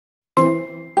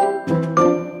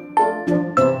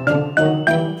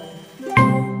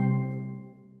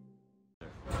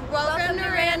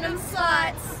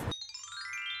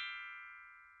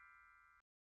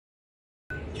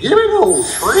go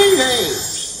 3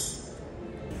 games.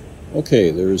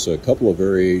 Okay, there's a couple of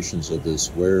variations of this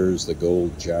Where's the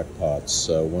Gold Jackpots.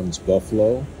 One's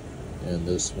Buffalo, and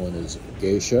this one is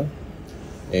Geisha.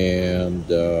 And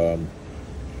I'm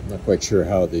not quite sure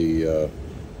how the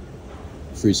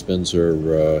free spins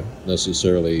are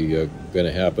necessarily going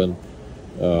to happen.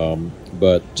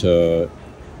 But the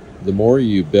more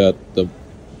you bet, the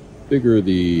bigger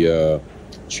the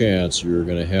chance you're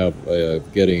going to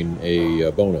have getting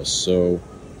a bonus. So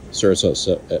starts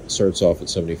off at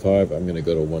 75. I'm going to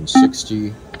go to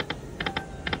 160.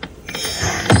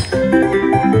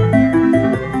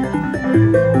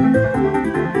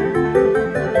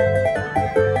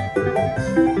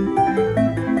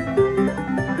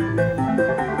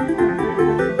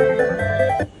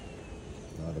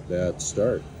 Not a bad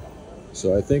start.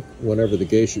 So I think whenever the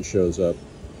Geisha shows up,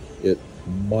 it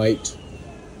might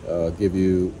give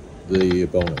you the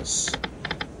bonus.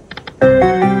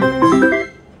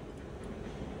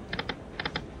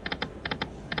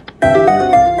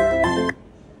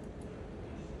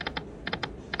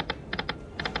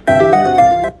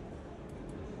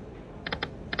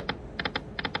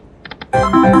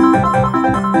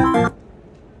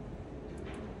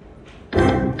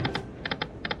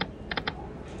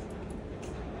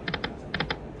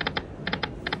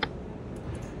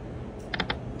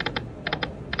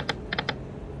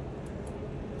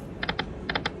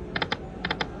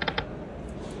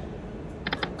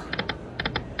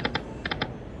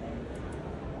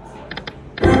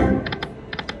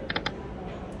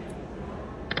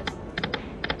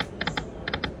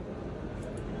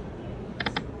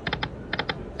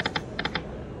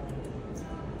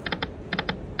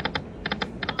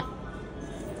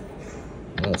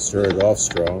 Well, it started off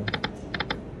strong.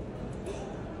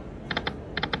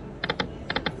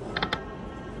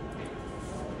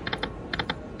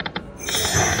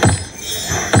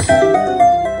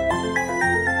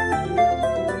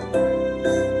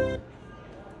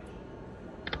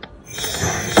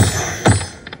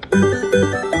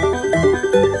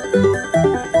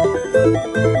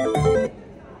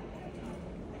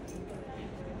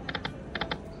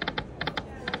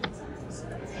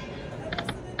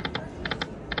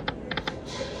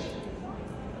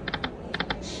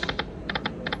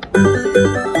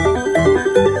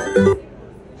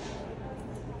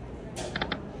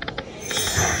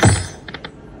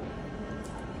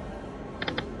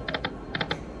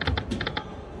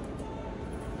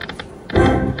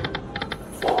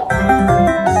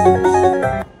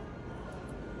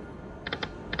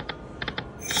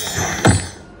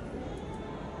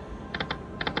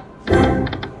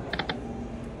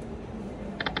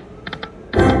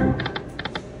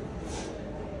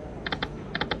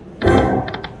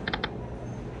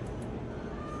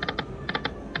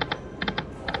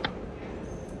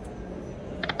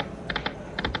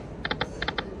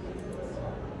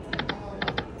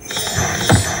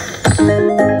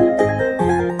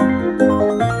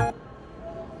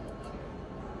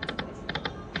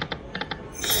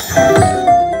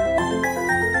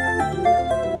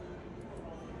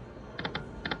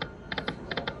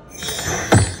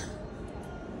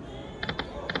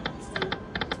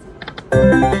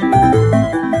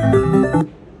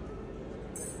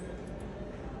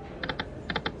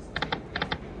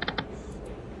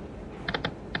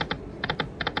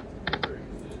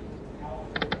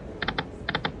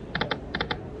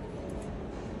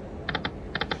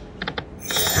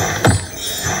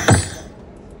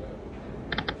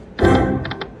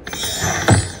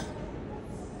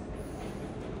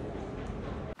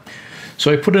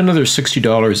 So I put another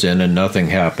 $60 in and nothing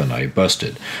happened. I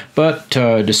busted, but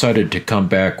decided to come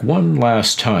back one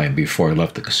last time before I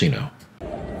left the casino.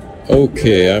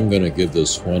 Okay, I'm going to give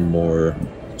this one more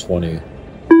 20.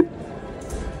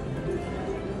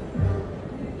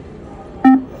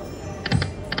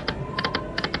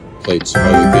 Played some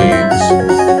other games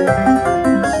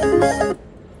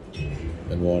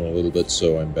and won a little bit,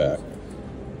 so I'm back.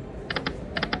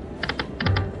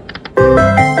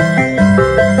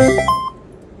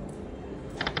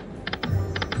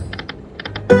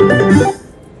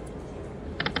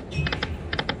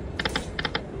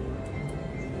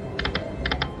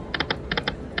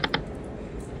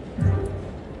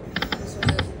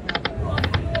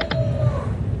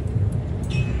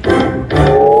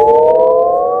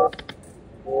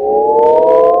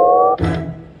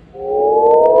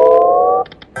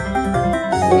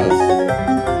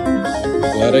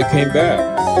 Glad I came back.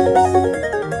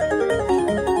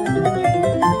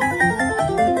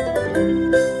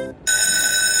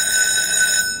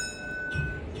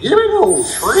 Give me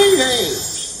those 3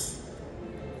 games.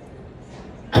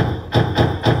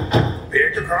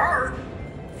 Pick a card.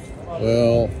 Well,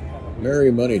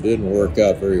 Merry Money didn't work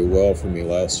out very well for me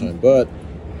last time, but...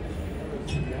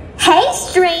 Hey,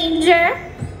 stranger!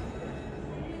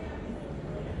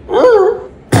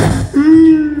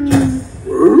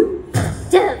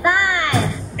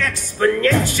 Divine!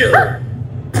 Exponential!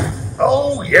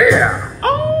 Oh, yeah!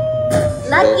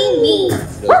 Lucky me!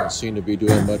 Doesn't seem to be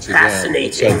doing much again.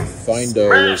 Looks like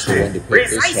Findo is the one to pick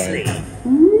this time.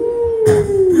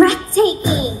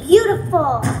 Breathtaking!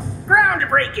 Beautiful!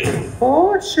 Groundbreaking!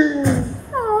 Fortune.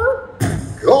 Oh,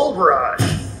 Gold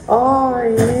rush! Oh,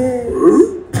 yeah.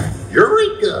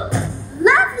 Eureka!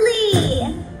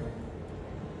 lovely!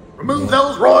 Remove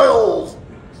those royals!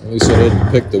 At least I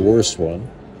didn't pick the worst one.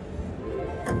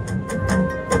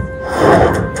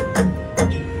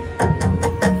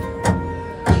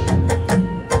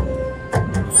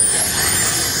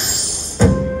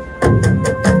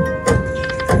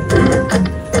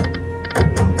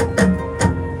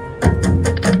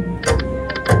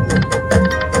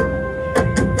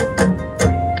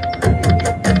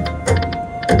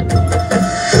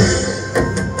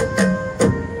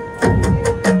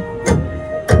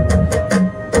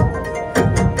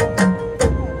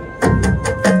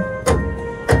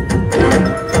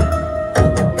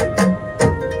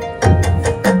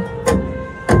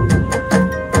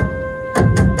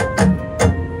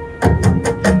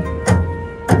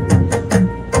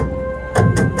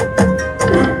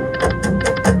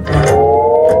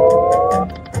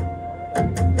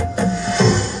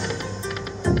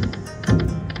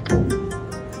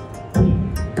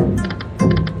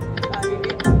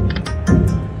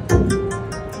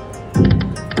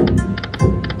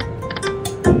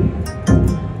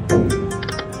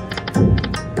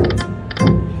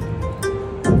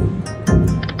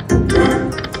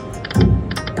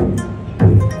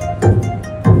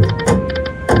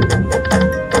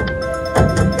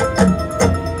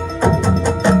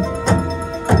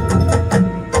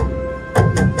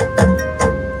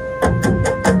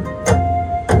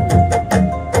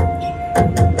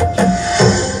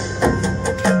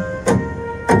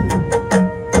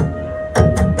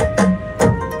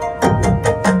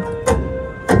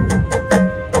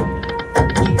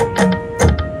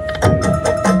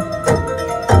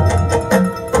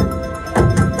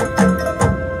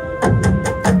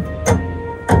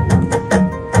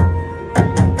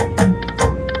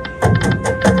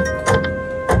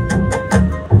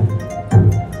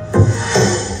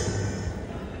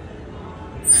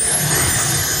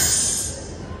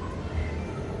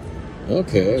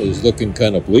 Okay, it was looking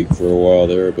kind of bleak for a while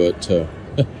there, but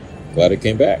glad it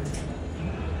came back.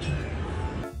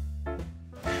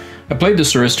 I played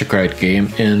this Aristocrat game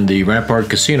in the Rampart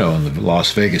Casino in the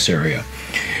Las Vegas area.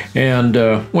 And,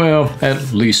 well,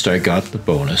 at least I got the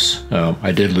bonus.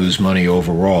 I did lose money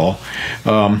overall.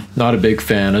 Not a big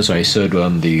fan, as I said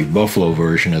on the Buffalo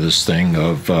version of this thing,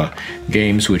 of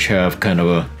games which have kind of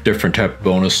a different type of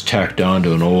bonus tacked on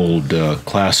to an old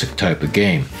classic type of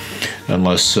game.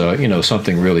 Unless, you know,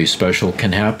 something really special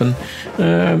can happen.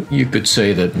 You could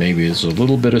say that maybe there's a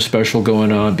little bit of special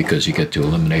going on because you get to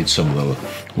eliminate some of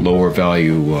the lower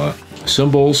value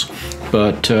symbols.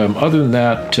 But other than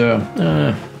that,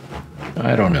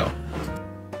 I don't know.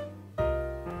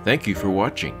 Thank you for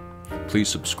watching. Please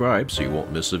subscribe so you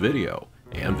won't miss a video,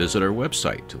 and visit our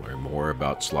website to learn more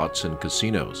about slots and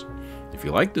casinos. If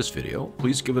you like this video,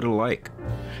 please give it a like,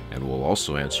 and we'll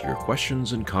also answer your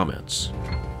questions and comments.